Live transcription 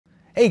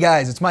Hey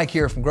guys, it's Mike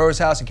here from Growers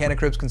House and Canna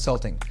Cribs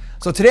Consulting.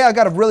 So today I've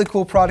got a really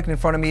cool product in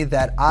front of me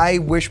that I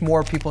wish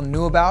more people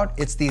knew about.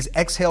 It's these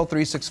Exhale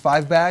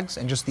 365 bags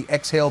and just the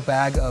Exhale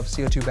bag of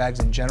CO2 bags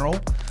in general.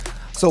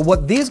 So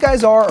what these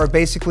guys are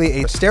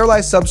basically a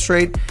sterilized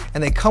substrate,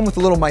 and they come with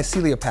a little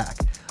mycelia pack.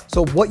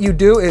 So what you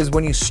do is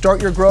when you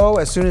start your grow,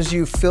 as soon as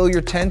you fill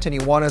your tent and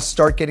you want to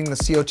start getting the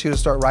CO2 to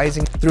start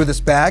rising through this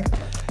bag,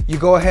 you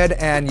go ahead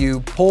and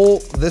you pull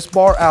this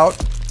bar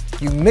out.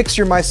 You mix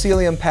your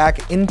mycelium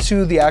pack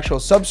into the actual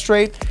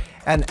substrate,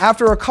 and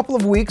after a couple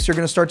of weeks, you're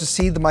gonna start to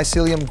see the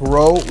mycelium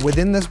grow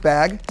within this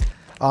bag.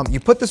 You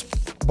put this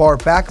bar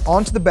back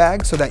onto the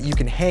bag so that you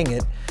can hang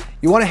it.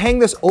 You wanna hang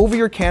this over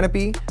your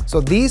canopy.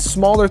 So these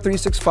smaller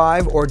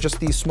 365 or just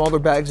these smaller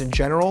bags in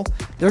general,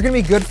 they're gonna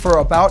be good for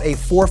about a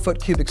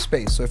 4-foot cubic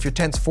space. So if your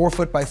tent's 4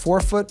 foot by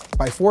 4 foot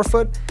by 4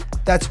 foot,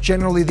 that's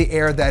generally the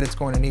air that it's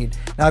going to need.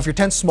 Now, if your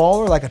tent's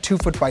smaller, like a 2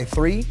 foot by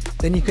 3,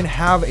 then you can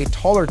have a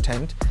taller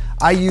tent.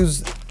 I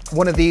use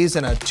one of these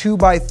in a 2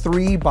 by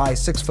 3 by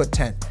 6 foot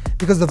tent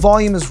because the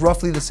volume is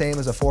roughly the same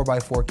as a 4 by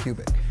 4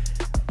 cubic.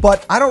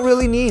 But I don't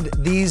really need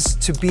these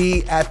to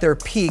be at their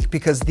peak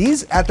because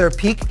these at their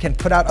peak can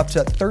put out up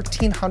to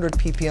 1,300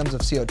 ppms of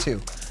CO2.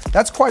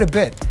 That's quite a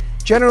bit.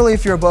 Generally,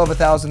 if you're above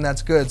 1,000,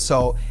 that's good.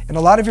 So in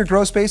a lot of your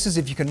grow spaces,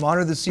 if you can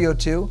monitor the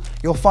CO2,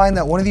 you'll find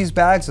that one of these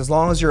bags, as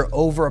long as you're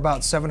over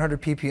about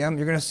 700 ppm,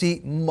 you're gonna see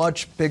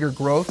much bigger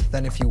growth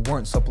than if you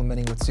weren't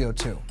supplementing with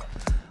CO2.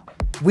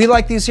 We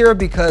like these here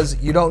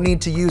because you don't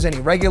need to use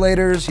any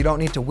regulators, you don't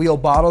need to wheel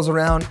bottles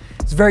around.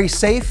 It's very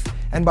safe,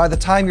 and by the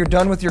time you're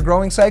done with your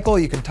growing cycle,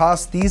 you can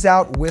toss these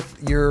out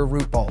with your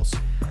root balls.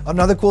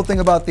 Another cool thing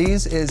about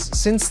these is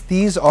since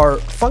these are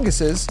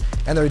funguses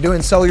and they're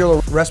doing cellular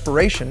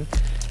respiration,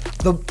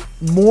 the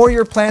more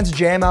your plants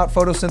jam out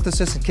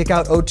photosynthesis and kick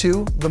out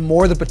O2, the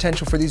more the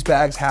potential for these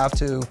bags have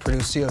to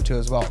produce CO2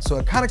 as well. So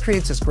it kind of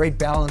creates this great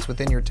balance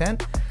within your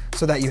tent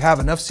so that you have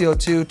enough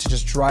CO2 to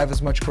just drive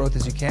as much growth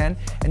as you can,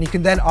 and you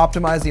can then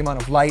optimize the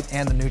amount of light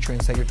and the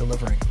nutrients that you're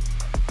delivering.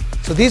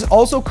 So these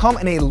also come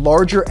in a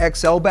larger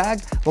XL bag.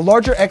 The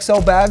larger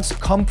XL bags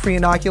come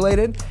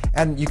pre-inoculated,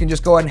 and you can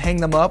just go ahead and hang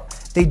them up.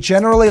 They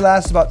generally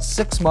last about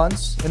 6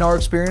 months. In our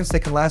experience, they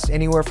can last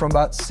anywhere from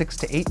about 6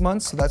 to 8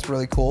 months, so that's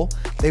really cool.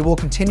 They will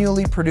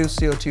continually produce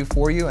CO2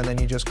 for you, and then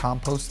you just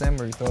compost them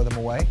or you throw them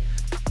away.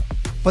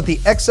 But the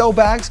XL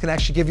bags can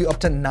actually give you up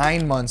to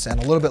 9 months and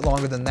a little bit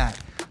longer than that.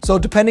 So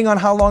depending on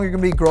how long you're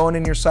gonna be growing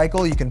in your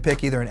cycle, you can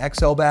pick either an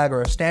XL bag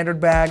or a standard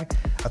bag.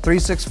 A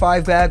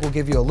 365 bag will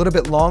give you a little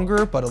bit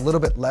longer, but a little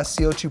bit less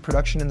CO2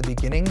 production in the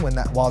beginning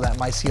while that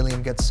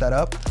mycelium gets set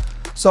up.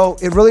 So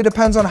it really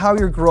depends on how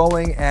you're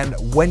growing and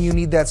when you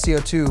need that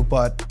CO2,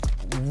 but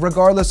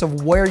regardless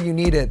of where you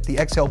need it, the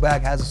XL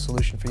bag has a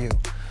solution for you.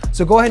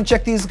 So go ahead and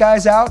check these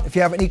guys out. If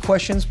you have any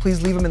questions,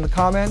 please leave them in the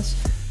comments.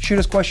 Shoot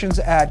us questions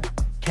at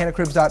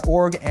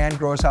cannacribs.org and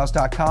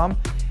growershouse.com.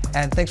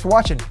 And thanks for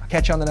watching. I'll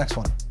catch you on the next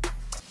one.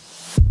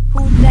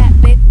 Who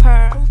that big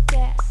pearl? Who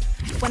that?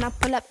 When I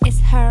pull up, it's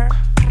her.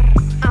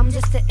 I'm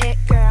just the it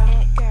girl.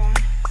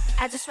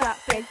 I just rock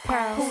big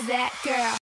pearl. Who that girl?